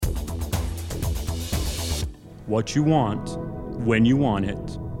what you want, when you want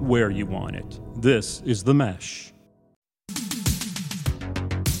it, where you want it. This is The Mesh.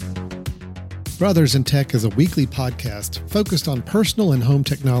 Brothers in Tech is a weekly podcast focused on personal and home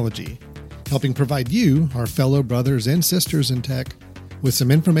technology, helping provide you, our fellow brothers and sisters in tech, with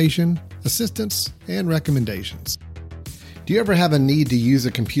some information, assistance, and recommendations. Do you ever have a need to use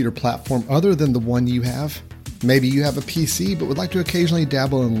a computer platform other than the one you have? Maybe you have a PC but would like to occasionally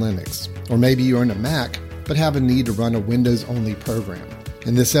dabble in Linux. Or maybe you own a Mac but have a need to run a Windows-only program.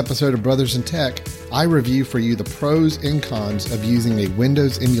 In this episode of Brothers in Tech, I review for you the pros and cons of using a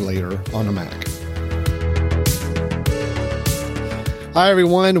Windows emulator on a Mac. Hi,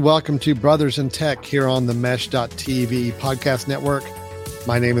 everyone. Welcome to Brothers in Tech here on the Mesh.tv podcast network.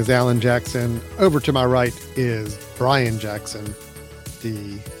 My name is Alan Jackson. Over to my right is Brian Jackson,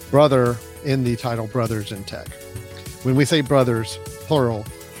 the brother in the title Brothers in Tech. When we say brothers, plural,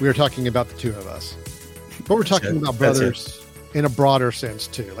 we are talking about the two of us. But we're talking about brothers in a broader sense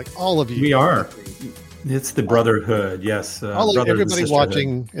too, like all of you. We are. It's the brotherhood, yes. Everybody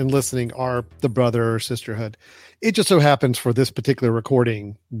watching and listening are the brother or sisterhood. It just so happens for this particular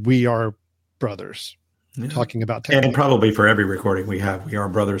recording, we are brothers. Talking about technology. And probably for every recording we have, we are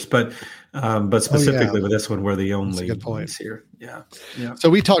brothers. But specifically with this one, we're the only ones here. Yeah.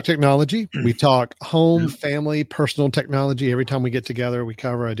 So we talk technology. We talk home, family, personal technology. Every time we get together, we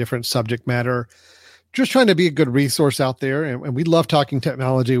cover a different subject matter. Just trying to be a good resource out there. And we love talking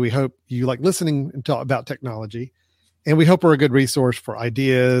technology. We hope you like listening and talk about technology. And we hope we're a good resource for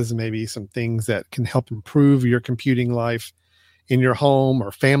ideas, maybe some things that can help improve your computing life in your home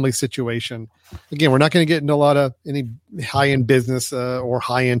or family situation. Again, we're not going to get into a lot of any high-end business or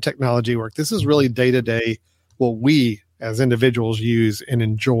high-end technology work. This is really day-to-day what we as individuals use and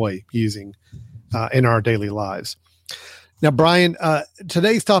enjoy using in our daily lives. Now, Brian,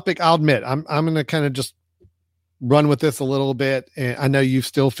 today's topic, I'll admit, I'm going to kind of just run with this a little bit. And I know you're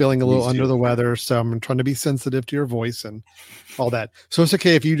still feeling a little under the weather, so I'm trying to be sensitive to your voice and all that. So it's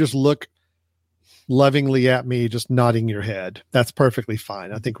okay if you just look lovingly at me, just nodding your head. That's perfectly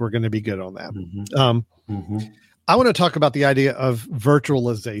fine. I think we're going to be good on that. I want to talk about the idea of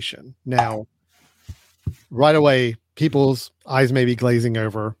virtualization. Now, right away, people's eyes may be glazing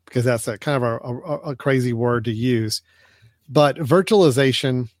over because that's a kind of a crazy word to use. But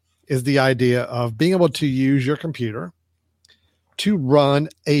virtualization is the idea of being able to use your computer to run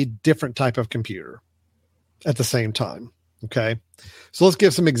a different type of computer at the same time. Okay. So let's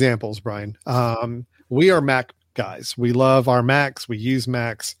give some examples, Brian. We are Mac guys. We love our Macs. We use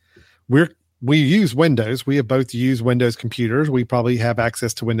Macs. We use Windows. We have both used Windows computers. We probably have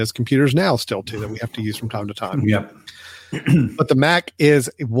access to Windows computers now still too that we have to use from time to time. Yep. But the Mac is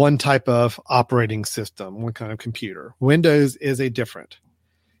one type of operating system, one kind of computer. Windows is a different.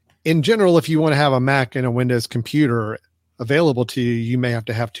 In general, if you want to have a Mac and a Windows computer available to you, you may have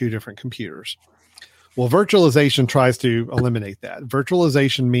to have two different computers. Well, virtualization tries to eliminate that.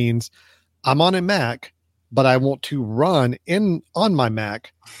 Virtualization means I'm on a Mac, but I want to run on my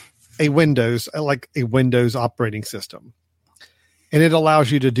Mac a Windows operating system. And it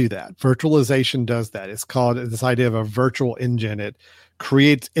allows you to do that. Virtualization does that. It's called this idea of a virtual engine. It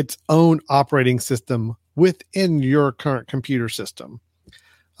creates its own operating system within your current computer system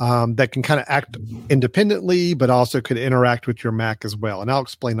that can kind of act independently, but also could interact with your Mac as well. And I'll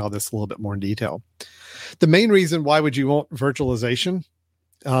explain all this a little bit more in detail. The main reason why would you want virtualization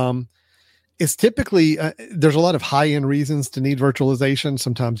is typically there's a lot of high-end reasons to need virtualization.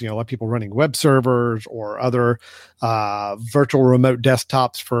 Sometimes, a lot of people running web servers or other virtual remote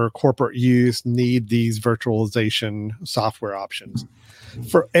desktops for corporate use need these virtualization software options.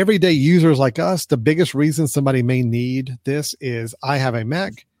 For everyday users like us, the biggest reason somebody may need this is I have a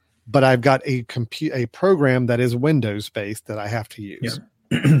Mac, but I've got a program that is Windows-based that I have to use.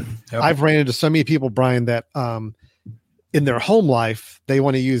 Yep. I've ran into so many people, Brian, that in their home life, they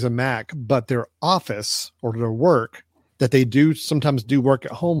want to use a Mac, but their office or their work that they do sometimes do work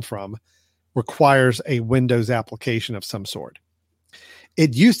at home from requires a Windows application of some sort.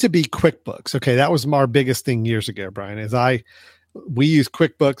 It used to be QuickBooks. Okay, that was our biggest thing years ago, Brian, we use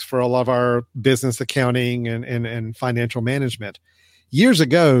QuickBooks for a lot of our business accounting and financial management. Years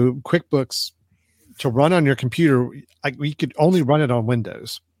ago, QuickBooks, to run on your computer, we could only run it on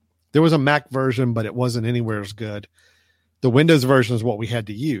Windows. There was a Mac version, but it wasn't anywhere as good. The Windows version is what we had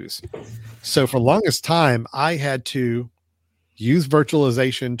to use. So for the longest time, I had to use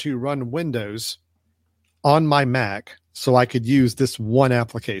virtualization to run Windows on my Mac so I could use this one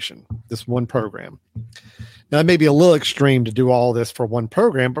application, this one program. Now, it may be a little extreme to do all this for one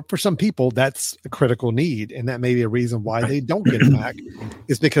program, but for some people, that's a critical need. And that may be a reason why they don't get a Mac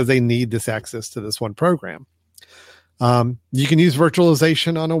is because they need this access to this one program. You can use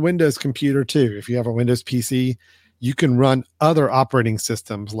virtualization on a Windows computer too. If you have a Windows PC, you can run other operating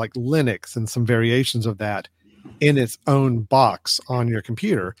systems like Linux and some variations of that in its own box on your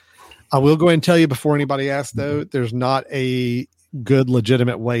computer. I will go ahead and tell you before anybody asks, though, there's not a good,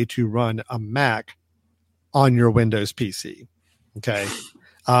 legitimate way to run a Mac on your Windows PC. Okay.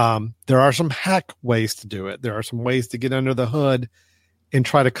 There are some hack ways to do it. There are some ways to get under the hood and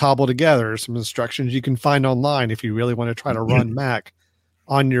try to cobble together some instructions you can find online if you really want to try to run Mac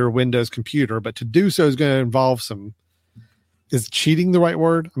on your Windows computer. But to do so is going to involve is cheating the right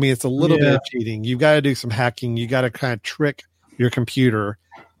word? I mean, it's a little bit of cheating. You've got to do some hacking. You got to kind of trick your computer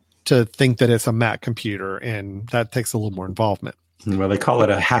to think that it's a Mac computer, and that takes a little more involvement. Well, they call it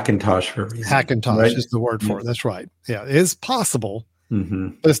a Hackintosh for a reason. Hackintosh right? is the word for it. That's right. Yeah, it is possible,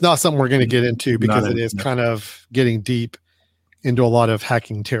 but it's not something we're going to get into because it is kind of getting deep into a lot of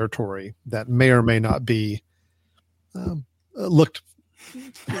hacking territory that may or may not be looked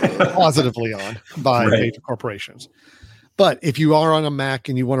positively on by major corporations. But if you are on a Mac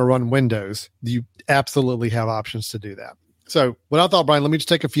and you want to run Windows, you absolutely have options to do that. So what I thought, Brian, let me just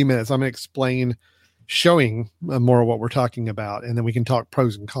take a few minutes. I'm going to explain, showing more of what we're talking about, and then we can talk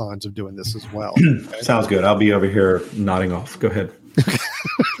pros and cons of doing this as well. Okay? Sounds good. I'll be over here nodding off. Go ahead.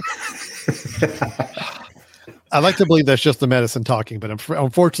 I like to believe that's just the medicine talking, but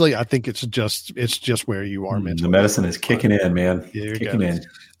unfortunately, I think it's just where you are mentally. The medicine is kicking in, man. Kicking in.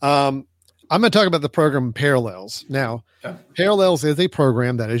 I'm going to talk about the program Parallels. Now, Parallels is a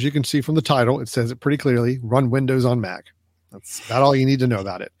program that, as you can see from the title, it says it pretty clearly, run Windows on Mac. That's about all you need to know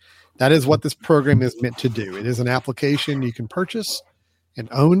about it. That is what this program is meant to do. It is an application you can purchase and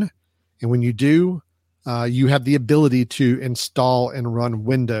own. And when you do, you have the ability to install and run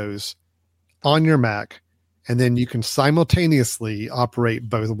Windows on your Mac. And then you can simultaneously operate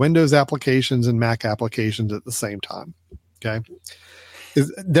both Windows applications and Mac applications at the same time. Okay.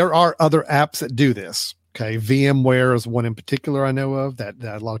 There are other apps that do this. Okay. VMware is one in particular I know of that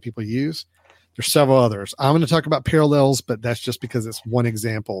a lot of people use. There's several others. I'm going to talk about Parallels, but that's just because it's one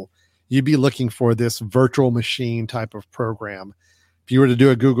example. You'd be looking for this virtual machine type of program. If you were to do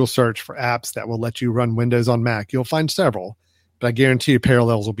a Google search for apps that will let you run Windows on Mac, you'll find several, but I guarantee you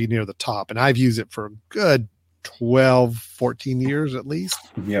Parallels will be near the top. And I've used it for a good 12, 14 years at least.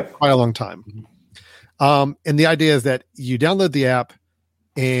 Yeah. Quite a long time. And the idea is that you download the app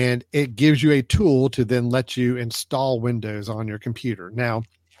and it gives you a tool to then let you install Windows on your computer. Now,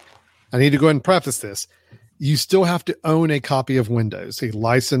 I need to go ahead and preface this. You still have to own a copy of Windows, a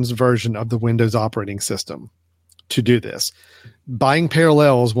licensed version of the Windows operating system to do this. Buying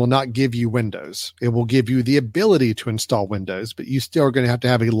Parallels will not give you Windows. It will give you the ability to install Windows, but you still are going to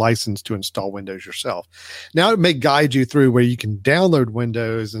have a license to install Windows yourself. Now, it may guide you through where you can download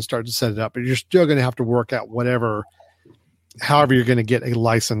Windows and start to set it up, but you're still going to have to work out however you're going to get a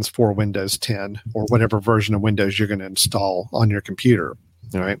license for Windows 10 or whatever version of Windows you're going to install on your computer.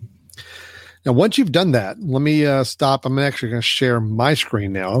 All right. Now, once you've done that, let me stop. I'm actually going to share my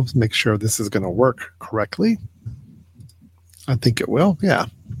screen now. Make sure this is going to work correctly. I think it will. Yeah.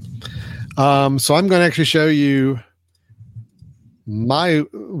 So I'm going to actually show you my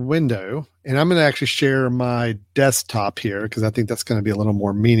window, and I'm going to actually share my desktop here because I think that's going to be a little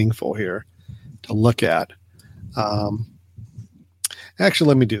more meaningful here to look at. Actually,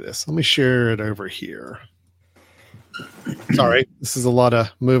 let me do this. Let me share it over here. Sorry, this is a lot of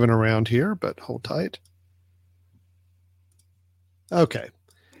moving around here, but hold tight. Okay,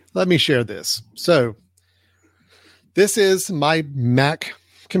 let me share this. So this is my Mac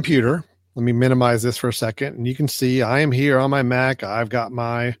computer. Let me minimize this for a second, and you can see I am here on my Mac. I've got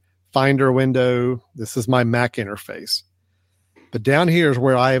my Finder window. This is my Mac interface. But down here is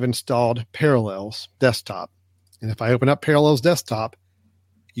where I have installed Parallels Desktop. And if I open up Parallels Desktop,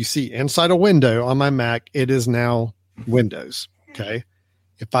 you see inside a window on my Mac, it is now Windows. Okay.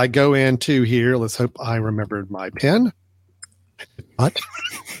 If I go into here, let's hope I remembered my pen. What?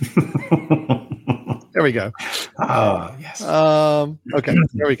 There we go. Yes. Okay.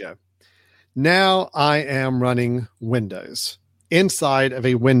 There we go. Now I am running Windows inside of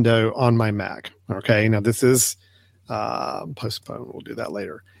a window on my Mac. Okay. Now this is postpone. We'll do that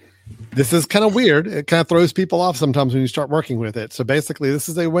later. This is kind of weird. It kind of throws people off sometimes when you start working with it. So basically, this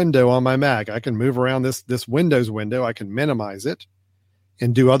is a window on my Mac. I can move around this Windows window. I can minimize it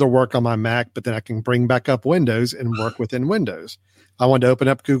and do other work on my Mac, but then I can bring back up Windows and work within Windows. I want to open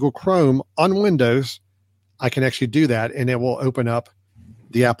up Google Chrome on Windows. I can actually do that, and it will open up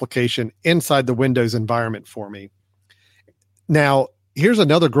the application inside the Windows environment for me. Now, here's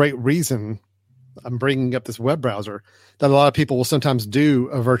another great reason I'm bringing up this web browser, that a lot of people will sometimes do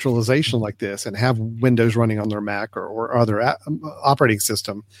a virtualization like this and have Windows running on their Mac or other operating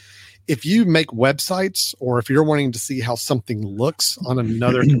system. If you make websites, or if you're wanting to see how something looks on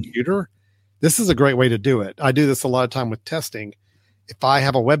another computer, this is a great way to do it. I do this a lot of time with testing. If I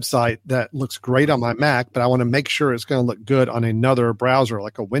have a website that looks great on my Mac, but I want to make sure it's going to look good on another browser,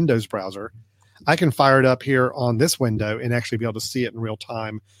 like a Windows browser, I can fire it up here on this window and actually be able to see it in real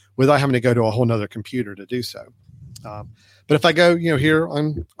time without having to go to a whole nother computer to do so. But if I go, here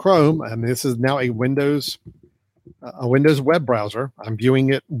on Chrome, and this is now a Windows web browser, I'm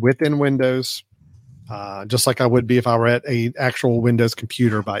viewing it within Windows, just like I would be if I were at a actual Windows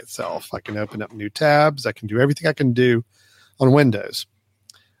computer by itself. I can open up new tabs. I can do everything I can do on Windows.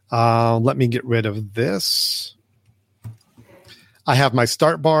 Let me get rid of this. I have my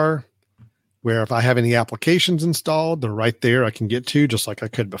start bar, where if I have any applications installed, they're right there. I can get to just like I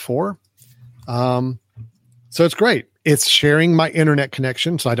could before. So it's great. It's sharing my internet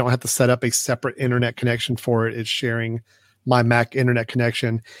connection, so I don't have to set up a separate internet connection for it. It's sharing my Mac internet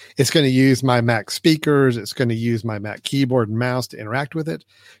connection. It's going to use my Mac speakers. It's going to use my Mac keyboard and mouse to interact with it.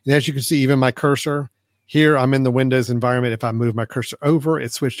 And as you can see, even my cursor here, I'm in the Windows environment. If I move my cursor over,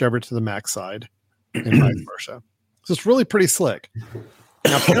 it switched over to the Mac side and vice versa. So it's really pretty slick.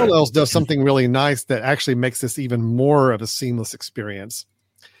 Now, Parallels does something really nice that actually makes this even more of a seamless experience.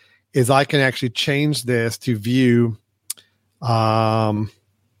 Is I can actually change this to view. It's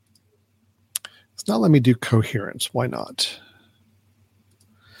not letting me do coherence. Why not?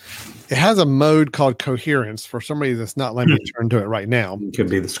 It has a mode called coherence. For some reason, it's not letting me turn to it right now. It could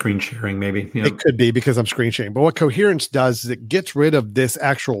be the screen sharing, maybe. Yep. It could be because I'm screen sharing. But what coherence does is it gets rid of this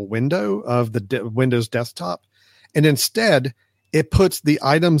actual window of the Windows desktop, and instead it puts the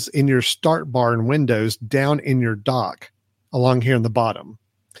items in your start bar in Windows down in your dock along here in the bottom.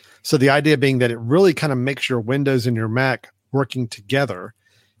 So the idea being that it really kind of makes your Windows and your Mac working together.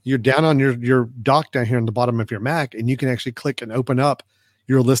 You're down on your dock down here in the bottom of your Mac, and you can actually click and open up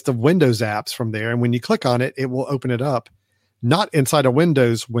your list of Windows apps from there. And when you click on it, it will open it up, not inside a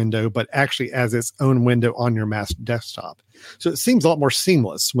Windows window, but actually as its own window on your Mac desktop. So it seems a lot more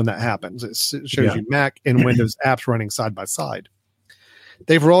seamless when that happens. It shows you Mac and Windows apps running side by side.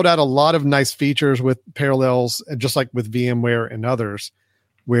 They've rolled out a lot of nice features with Parallels, just like with VMware and others,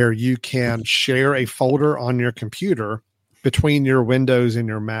 where you can share a folder on your computer between your Windows and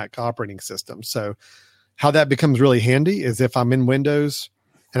your Mac operating system. So how that becomes really handy is if I'm in Windows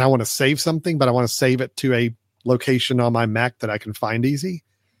and I want to save something, but I want to save it to a location on my Mac that I can find easy,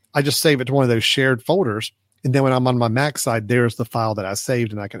 I just save it to one of those shared folders. And then when I'm on my Mac side, there's the file that I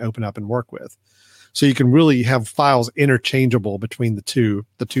saved and I can open up and work with. So you can really have files interchangeable between the two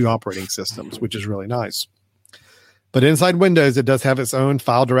operating systems, which is really nice. But inside Windows, it does have its own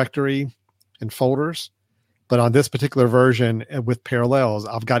file directory and folders. But on this particular version with Parallels,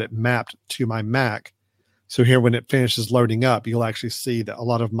 I've got it mapped to my Mac. So here, when it finishes loading up, you'll actually see that a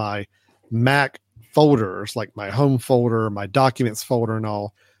lot of my Mac folders, like my home folder, my documents folder and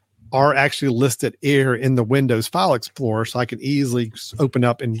all, are actually listed here in the Windows File Explorer. So I can easily open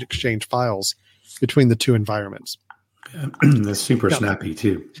up and exchange files between the two environments. That's super snappy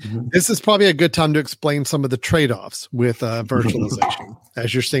too. This is probably a good time to explain some of the trade-offs with virtualization.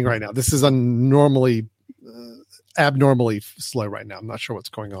 As you're seeing right now, this is abnormally slow right now. I'm not sure what's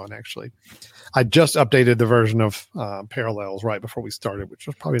going on, actually. I just updated the version of Parallels right before we started, which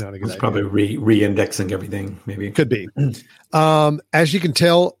was probably not a good idea. It's probably re-indexing everything, maybe. Could be. As you can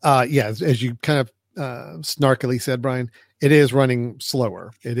tell, as you kind of snarkily said, Brian, it is running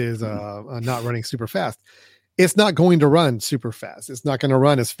slower. It is not running super fast. It's not going to run super fast. It's not going to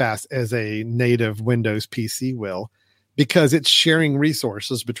run as fast as a native Windows PC will, because it's sharing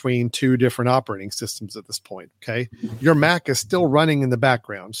resources between two different operating systems at this point. Okay. Your Mac is still running in the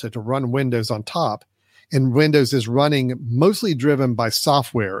background. So to run Windows on top, and Windows is running mostly driven by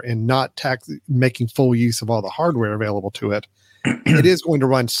software and not making full use of all the hardware available to it, it is going to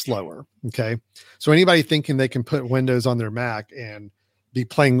run slower. Okay. So anybody thinking they can put Windows on their Mac and be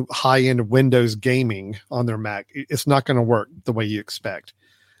playing high-end Windows gaming on their Mac, it's not going to work the way you expect.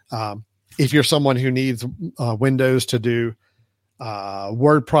 If you're someone who needs Windows to do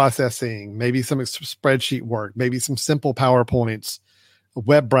word processing, maybe some spreadsheet work, maybe some simple PowerPoints,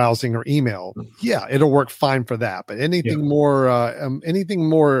 web browsing, or email, it'll work fine for that. But anything more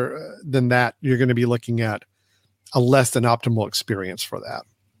than that, you're going to be looking at a less than optimal experience for that.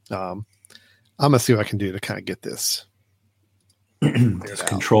 I'm going to see what I can do to kind of get this. Does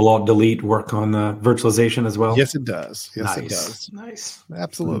Control-Alt-Delete work on the virtualization as well? Yes, it does. It does. Nice.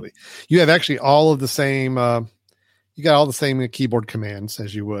 Absolutely. You have actually all of the same. You got all the same keyboard commands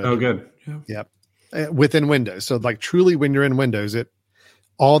as you would. Oh, good. Yep. within Windows. So like truly when you're in Windows,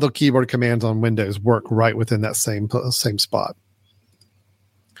 all the keyboard commands on Windows work right within that same spot.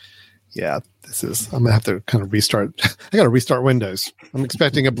 Yeah, I'm going to have to kind of restart. I got to restart Windows. I'm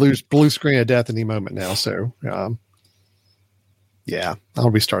expecting a blue screen of death any moment now. So yeah,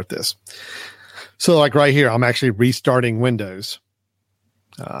 I'll restart this. So like right here, I'm actually restarting Windows.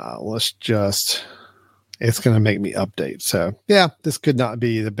 It's going to make me update. So yeah, this could not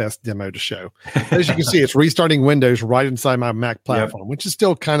be the best demo to show. As you can see, it's restarting Windows right inside my Mac platform, which is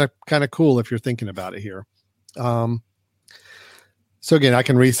still kind of cool if you're thinking about it here. So again, I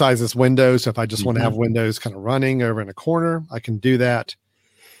can resize this window. So if I just want to have Windows kind of running over in a corner, I can do that.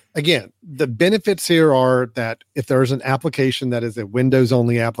 Again, the benefits here are that if there's an application that is a Windows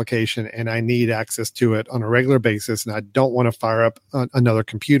only application and I need access to it on a regular basis and I don't want to fire up another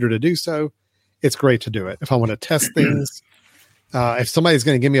computer to do so, it's great to do it. If I want to test things, if somebody's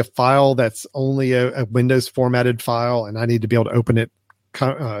going to give me a file that's only a Windows formatted file and I need to be able to open it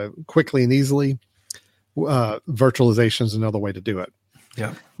quickly and easily, virtualization is another way to do it.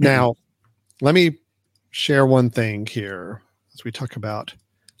 Yeah. Now, let me share one thing here as we talk about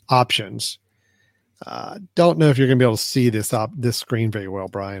options. Don't know if you're going to be able to see this screen very well,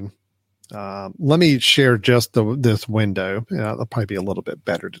 Brian. Let me share just this window. That'll probably be a little bit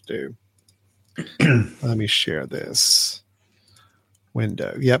better to do. Let me share this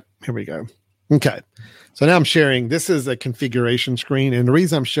window. Yep, here we go. Okay. So now I'm sharing. This is a configuration screen. And the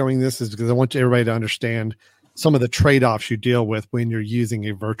reason I'm showing this is because I want everybody to understand some of the trade-offs you deal with when you're using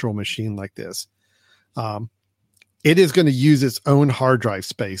a virtual machine like this. It is going to use its own hard drive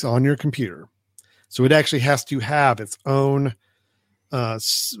space on your computer. So it actually has to have its own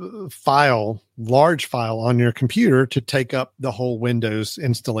large file on your computer to take up the whole Windows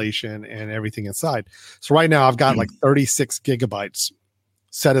installation and everything inside. So right now I've got like 36 gigabytes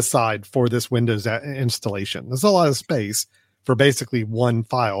set aside for this Windows installation. There's a lot of space for basically one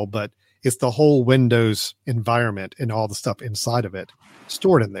file, but it's the whole Windows environment and all the stuff inside of it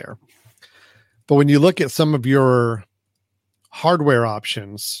stored in there. But when you look at some of your hardware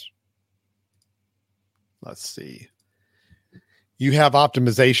options, let's see, you have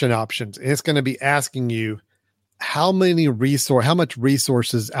optimization options, and it's going to be asking you how much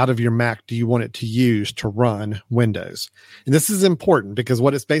resources out of your Mac do you want it to use to run Windows? And this is important because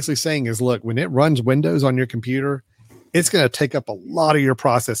what it's basically saying is, look, when it runs Windows on your computer, it's going to take up a lot of your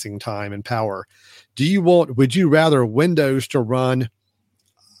processing time and power. Would you rather Windows to run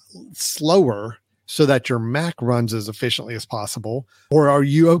slower so that your Mac runs as efficiently as possible? Or are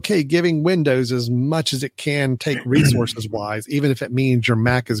you okay giving Windows as much as it can take resources wise, even if it means your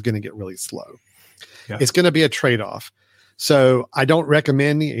Mac is going to get really slow? Yeah. It's going to be a trade-off. So I don't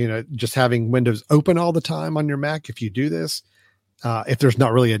recommend, just having Windows open all the time on your Mac if you do this, if there's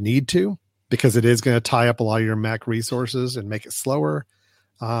not really a need to, because it is going to tie up a lot of your Mac resources and make it slower.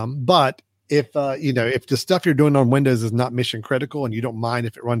 But if the stuff you're doing on Windows is not mission critical and you don't mind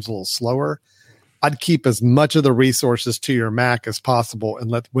if it runs a little slower, I'd keep as much of the resources to your Mac as possible and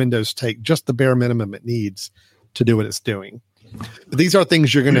let Windows take just the bare minimum it needs to do what it's doing. But these are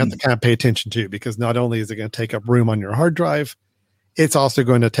things you're going to have to kind of pay attention to, because not only is it going to take up room on your hard drive, it's also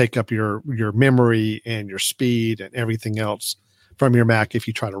going to take up your memory and your speed and everything else from your Mac if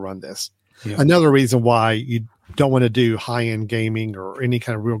you try to run this. Yeah. Another reason why you don't want to do high-end gaming or any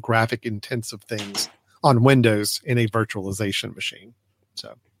kind of real graphic intensive things on Windows in a virtualization machine.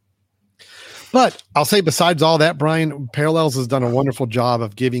 But I'll say, besides all that, Brian, Parallels has done a wonderful job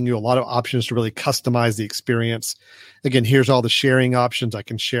of giving you a lot of options to really customize the experience. Again, here's all the sharing options. I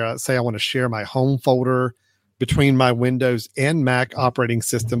can share, say I want to share my home folder between my Windows and Mac operating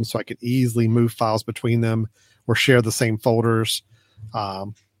system so I can easily move files between them or share the same folders.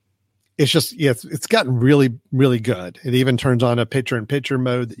 It's gotten really, really good. It even turns on a picture-in-picture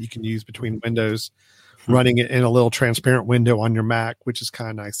mode that you can use between windows, running it in a little transparent window on your Mac, which is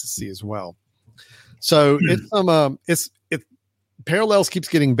kind of nice to see as well. So Parallels keeps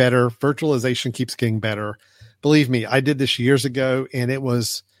getting better. Virtualization keeps getting better. Believe me, I did this years ago, and it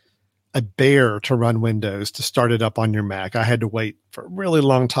was a bear to run Windows to start it up on your Mac. I had to wait for a really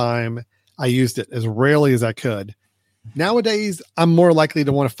long time. I used it as rarely as I could. Nowadays, I'm more likely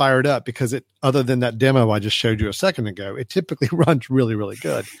to want to fire it up because other than that demo I just showed you a second ago, it typically runs really, really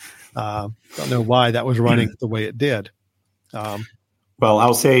good. Don't know why that was running the way it did. Well,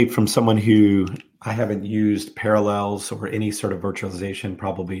 I'll say, from someone who I haven't used Parallels or any sort of virtualization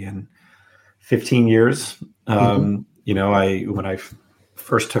probably in 15 years. When I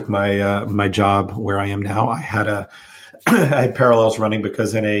first took my job where I am now, I had Parallels running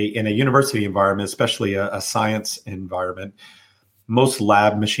because in a university environment, especially a science environment, most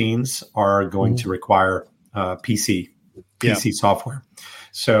lab machines are going to require PC software.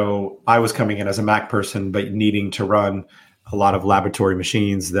 So I was coming in as a Mac person, but needing to run a lot of laboratory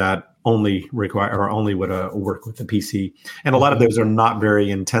machines that only require or only would work with the PC. And a lot of those are not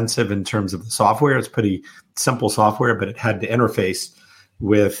very intensive in terms of the software. It's pretty simple software, but it had to interface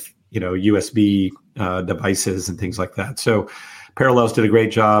with, USB devices and things like that. So Parallels did a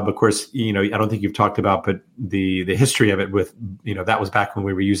great job. Of course, I don't think you've talked about, but the history of it with, that was back when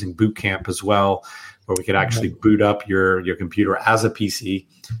we were using Boot Camp as well, where we could actually boot up your computer as a PC,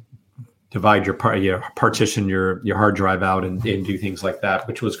 divide partition your hard drive out and do things like that,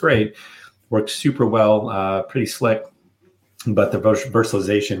 which was great. Worked super well, pretty slick. But the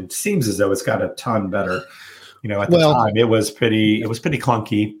virtualization seems as though it's got a ton better. At the time it was pretty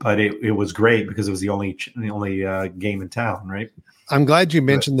clunky, but it was great because it was the only game in town, right? I'm glad you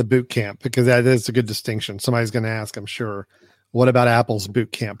mentioned the Boot Camp because that is a good distinction. Somebody's going to ask, I'm sure, what about Apple's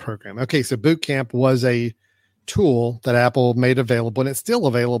Boot Camp program? Okay, so Boot Camp was a tool that Apple made available, and it's still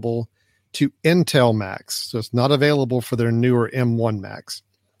available to Intel Macs. So it's not available for their newer M1 Macs.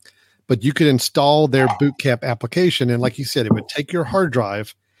 But you could install their Boot Camp application, and like you said, it would take your hard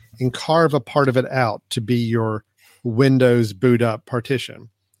drive and carve a part of it out to be your Windows boot up partition.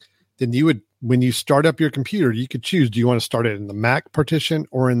 Then when you start up your computer, you could choose, do you want to start it in the Mac partition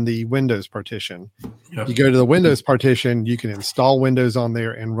or in the Windows partition? Yep. You go to the Windows partition, you can install Windows on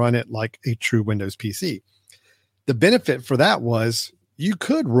there and run it like a true Windows PC. The benefit for that was you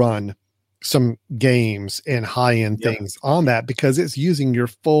could run some games and high-end things on that because it's using your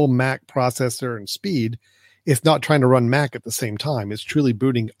full Mac processor and speed. It's not trying to run Mac at the same time. It's truly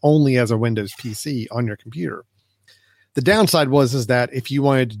booting only as a Windows PC on your computer. The downside is that if you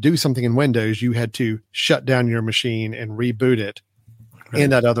wanted to do something in Windows, you had to shut down your machine and reboot it in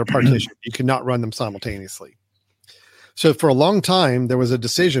that other partition. You could not run them simultaneously. So for a long time, there was a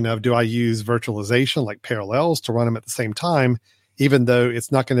decision of, do I use virtualization like Parallels to run them at the same time, even though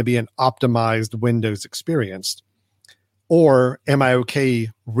it's not going to be an optimized Windows experience? Or am I okay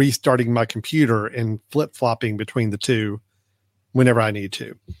restarting my computer and flip-flopping between the two whenever I need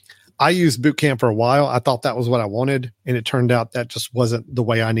to? I used Boot Camp for a while. I thought that was what I wanted, and it turned out that just wasn't the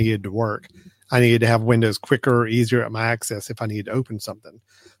way I needed to work. I needed to have Windows quicker, easier at my access if I needed to open something.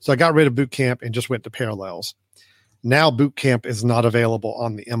 So I got rid of Boot Camp and just went to Parallels. Now Boot Camp is not available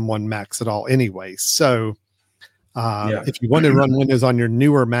on the M1 Macs at all anyway. So if you want to run Windows on your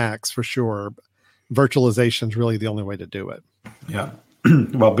newer Macs, for sure, virtualization is really the only way to do it. Yeah.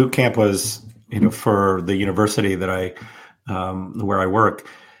 Well, Boot Camp was, for the university that where I work,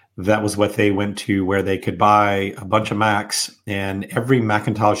 that was what they went to, where they could buy a bunch of Macs, and every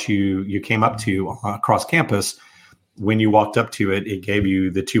Macintosh you came up to across campus, when you walked up to it, it gave you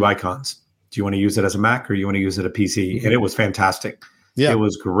the two icons. Do you want to use it as a Mac or you want to use it a PC? And it was fantastic. Yeah. It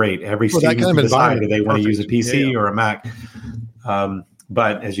was great. Every student decided they want to use a PC or a Mac.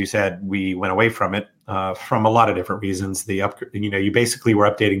 But as you said, we went away from it from a lot of different reasons. You basically were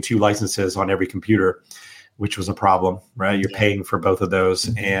updating 2 licenses on every computer, which was a problem, right? You're paying for both of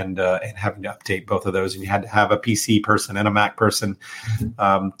those and having to update both of those, and you had to have a PC person and a Mac person.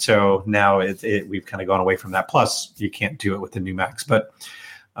 So now we've kind of gone away from that. Plus, you can't do it with the new Macs, but.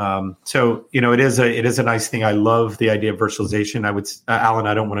 It is a nice thing. I love the idea of virtualization. Alan,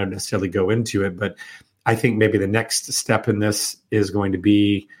 I don't want to necessarily go into it, but I think maybe the next step in this is going to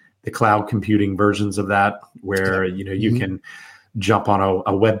be the cloud computing versions of that, where, you can jump on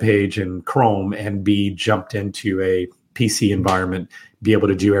a web page in Chrome and be jumped into a PC environment, be able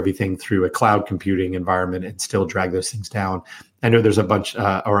to do everything through a cloud computing environment and still drag those things down. I know there's a bunch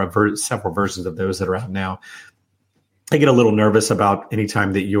several versions of those that are out now. I get a little nervous about any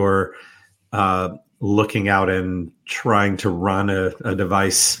time that you're looking out and trying to run a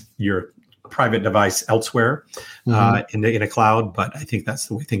device, your private device elsewhere in a cloud. But I think that's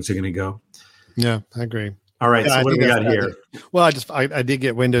the way things are going to go. Yeah, I agree. All right. So what do we got here? Well, I did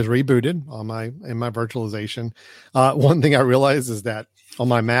get Windows rebooted in my virtualization. One thing I realized is that on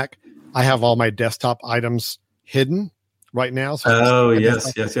my Mac, I have all my desktop items hidden right now. So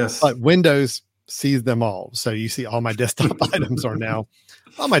yes. But Windows sees them all. So you see all my desktop items are now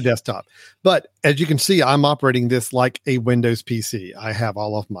on my desktop. But as you can see, I'm operating this like a Windows PC. I have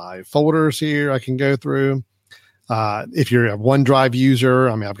all of my folders here I can go through. If you're a OneDrive user,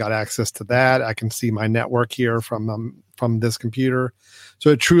 I've got access to that. I can see my network here from this computer. So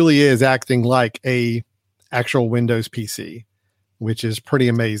it truly is acting like a actual Windows PC, which is pretty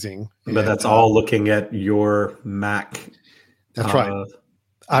amazing. But that's all looking at your Mac. That's right.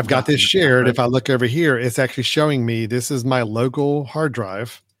 I've got this shared. If I look over here, it's actually showing me this is my local hard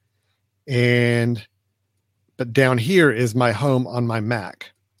drive. And but down here is my home on my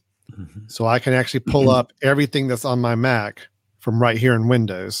Mac. So I can actually pull up everything that's on my Mac from right here in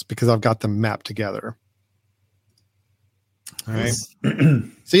Windows because I've got them mapped together. All right.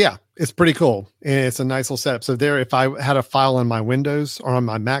 So yeah, it's pretty cool. And it's a nice little setup. So there, if I had a file on my Windows or on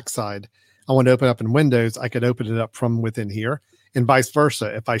my Mac side, I want to open up in Windows, I could open it up from within here, and vice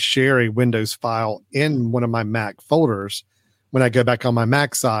versa. If I share a Windows file in one of my Mac folders, when I go back on my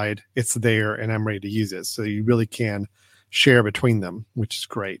Mac side, it's there and I'm ready to use it. So you really can share between them, which is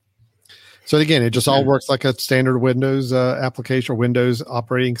great. So again, it just all works like a standard Windows application or Windows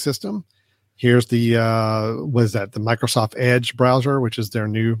operating system. Here's the, what is that? The Microsoft Edge browser, which is their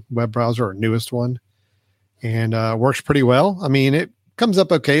new web browser or newest one. And works pretty well. I mean, it comes up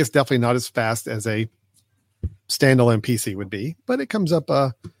okay. It's definitely not as fast as a standalone PC would be, but it comes up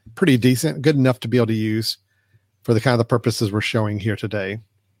pretty decent, good enough to be able to use for the kind of the purposes we're showing here today.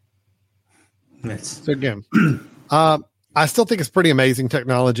 Nice. So again, I still think it's pretty amazing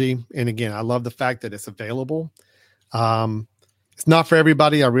technology. And again, I love the fact that it's available. It's not for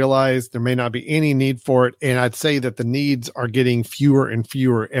everybody. I realize there may not be any need for it. And I'd say that the needs are getting fewer and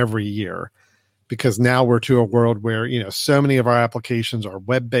fewer every year because now we're to a world where, so many of our applications are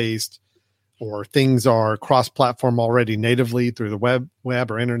web-based or things are cross-platform already natively through the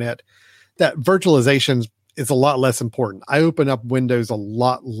web or internet, that virtualization is a lot less important. I open up Windows a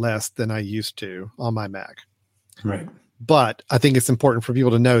lot less than I used to on my Mac. Right. But I think it's important for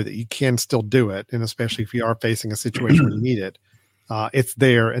people to know that you can still do it. And especially if you are facing a situation where you need it, it's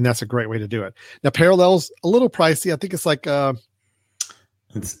there. And that's a great way to do it. Now, Parallel's a little pricey. I think it's like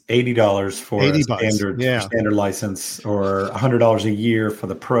it's $80 for a standard license, or $100 a year for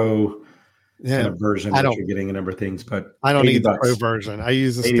the pro kind of version, which you're getting a number of things. But I don't need the pro version. I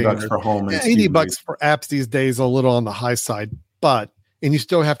use the standard. $80 for home. And $80 for apps these days, a little on the high side. And you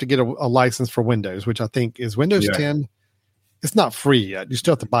still have to get a license for Windows, which I think is Windows 10. It's not free yet. You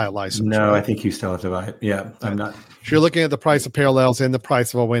still have to buy a license. No, right? I think you still have to buy it. Yeah, I'm not. So you're looking at the price of Parallels and the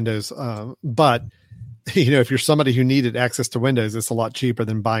price of a Windows. But, if you're somebody who needed access to Windows, it's a lot cheaper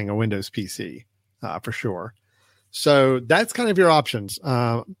than buying a Windows PC for sure. So that's kind of your options.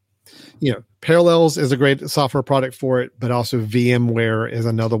 Parallels is a great software product for it, but also VMware is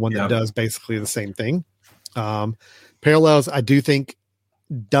another one that does basically the same thing. Parallels, I do think,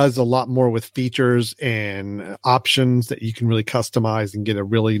 does a lot more with features and options that you can really customize and get a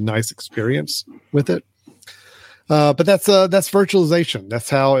really nice experience with it. But that's virtualization. That's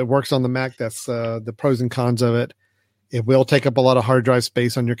how it works on the Mac. That's the pros and cons of it. It will take up a lot of hard drive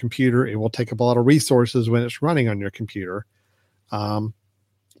space on your computer. It will take up a lot of resources when it's running on your computer.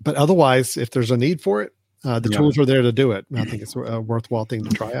 But otherwise, if there's a need for it, the tools are there to do it. And I think it's a worthwhile thing to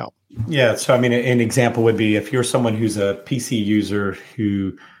try out. Yeah. So, I mean, an example would be if you're someone who's a PC user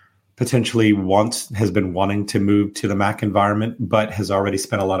who potentially has been wanting to move to the Mac environment, but has already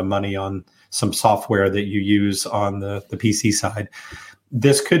spent a lot of money on some software that you use on the PC side.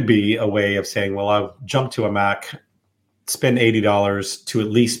 This could be a way of saying, well, I'll jump to a Mac, spend $80 to at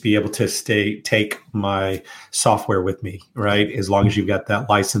least be able to take my software with me, right? As long as you've got that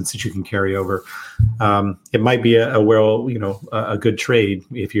license that you can carry over. It might be a good trade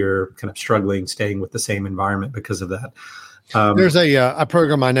if you're kind of struggling staying with the same environment because of that. There's a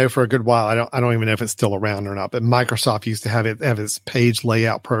program I know for a good while. I don't even know if it's still around or not, but Microsoft used to have its page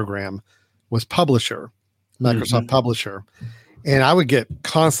layout program was Publisher, Microsoft Publisher. And I would get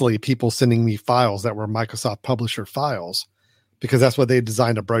constantly people sending me files that were Microsoft Publisher files because that's what they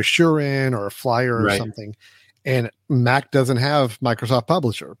designed a brochure in or a flyer or something. And Mac doesn't have Microsoft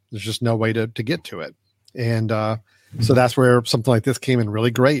Publisher. There's just no way to get to it. And so that's where something like this came in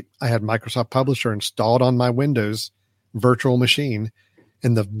really great. I had Microsoft Publisher installed on my Windows virtual machine.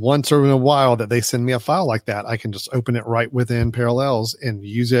 And the once in a while that they send me a file like that, I can just open it right within Parallels and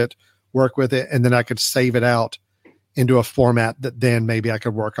use it, work with it, and then I could save it out into a format that then maybe I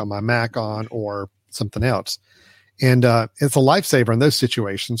could work on my Mac on or something else. And it's a lifesaver in those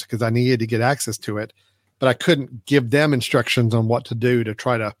situations because I needed to get access to it, but I couldn't give them instructions on what to do to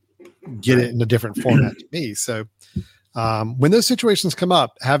try to get it in a different format to me. So when those situations come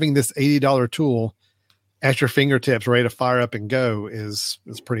up, having this $80 tool at your fingertips, ready to fire up and go is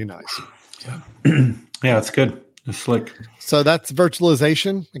pretty nice. Yeah, it's good. It's slick. So that's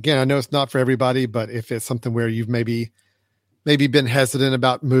virtualization. Again, I know it's not for everybody, but if it's something where you've maybe been hesitant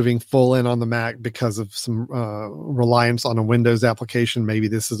about moving full in on the Mac because of some reliance on a Windows application, maybe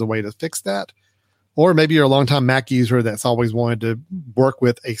this is a way to fix that. Or maybe you're a longtime Mac user that's always wanted to work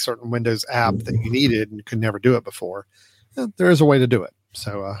with a certain Windows app that you needed and could never do it before. There is a way to do it.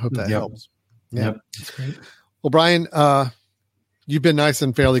 So I hope that helps. Yeah. Yep. That's great. Well, Brian, You've been nice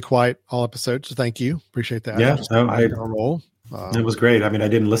and fairly quiet all episodes, so thank you. Appreciate that. Yeah, roll. It was great. I mean, I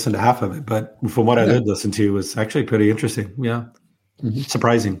didn't listen to half of it, but from what I did listen to, it was actually pretty interesting. Yeah.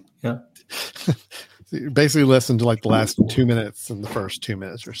 Surprising. Yeah. So you basically listened to like the last 2 minutes and the first 2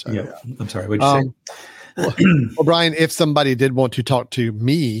 minutes or so. Yeah. I'm sorry. What'd you say? Well, Brian, if somebody did want to talk to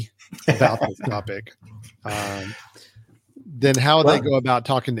me about this topic, then how would they go about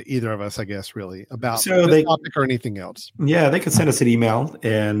talking to either of us, I guess, really, about this topic or anything else? Yeah, they could send us an email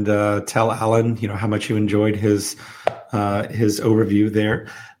and tell Alan, how much you enjoyed his overview there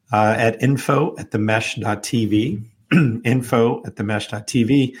at info@themesh.tv,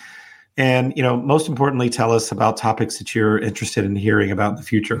 info@themesh.tv. And, most importantly, tell us about topics that you're interested in hearing about in the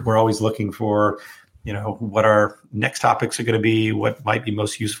future. We're always looking for, what our next topics are going to be, what might be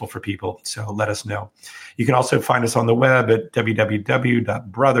most useful for people. So let us know. You can also find us on the web at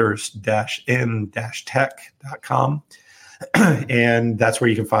www.brothers-in-tech.com. And that's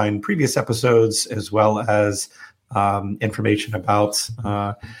where you can find previous episodes as well as information about,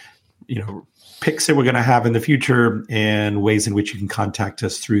 picks that we're going to have in the future and ways in which you can contact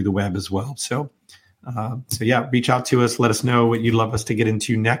us through the web as well. So yeah, reach out to us. Let us know what you'd love us to get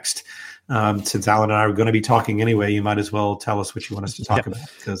into next. Since Alan and I are going to be talking anyway, you might as well tell us what you want us to talk about.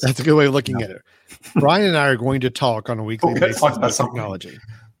 That's a good way of looking at it. Brian and I are going to talk on a weekly basis about technology,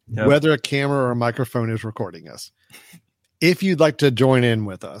 whether a camera or a microphone is recording us. If you'd like to join in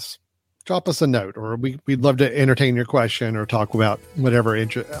with us, drop us a note, or we'd love to entertain your question or talk about whatever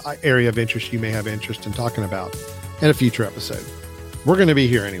area of interest you may have interest in talking about in a future episode. We're going to be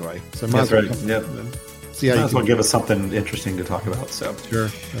here anyway, so might as well give us something interesting to talk about. So sure,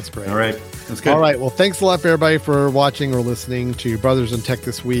 that's great. All right, that's good. All right, well, thanks a lot for everybody for watching or listening to Brothers in Tech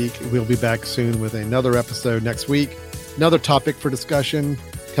this week. We'll be back soon with another episode next week, another topic for discussion.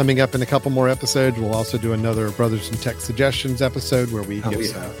 Coming up in a couple more episodes, we'll also do another Brothers in Tech suggestions episode where we give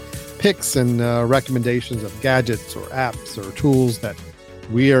some picks and recommendations of gadgets or apps or tools that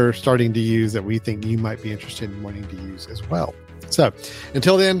we are starting to use that we think you might be interested in wanting to use as well. So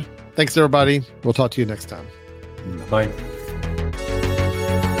until then, thanks everybody. We'll talk to you next time. Bye.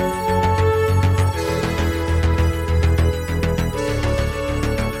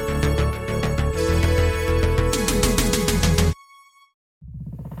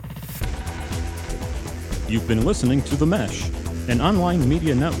 You've been listening to The Mesh, an online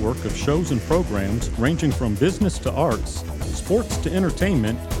media network of shows and programs ranging from business to arts, sports to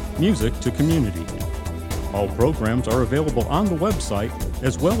entertainment, music to community. All programs are available on the website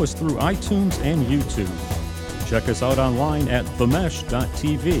as well as through iTunes and YouTube. Check us out online at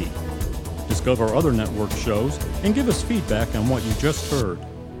themesh.tv. Discover other network shows and give us feedback on what you just heard.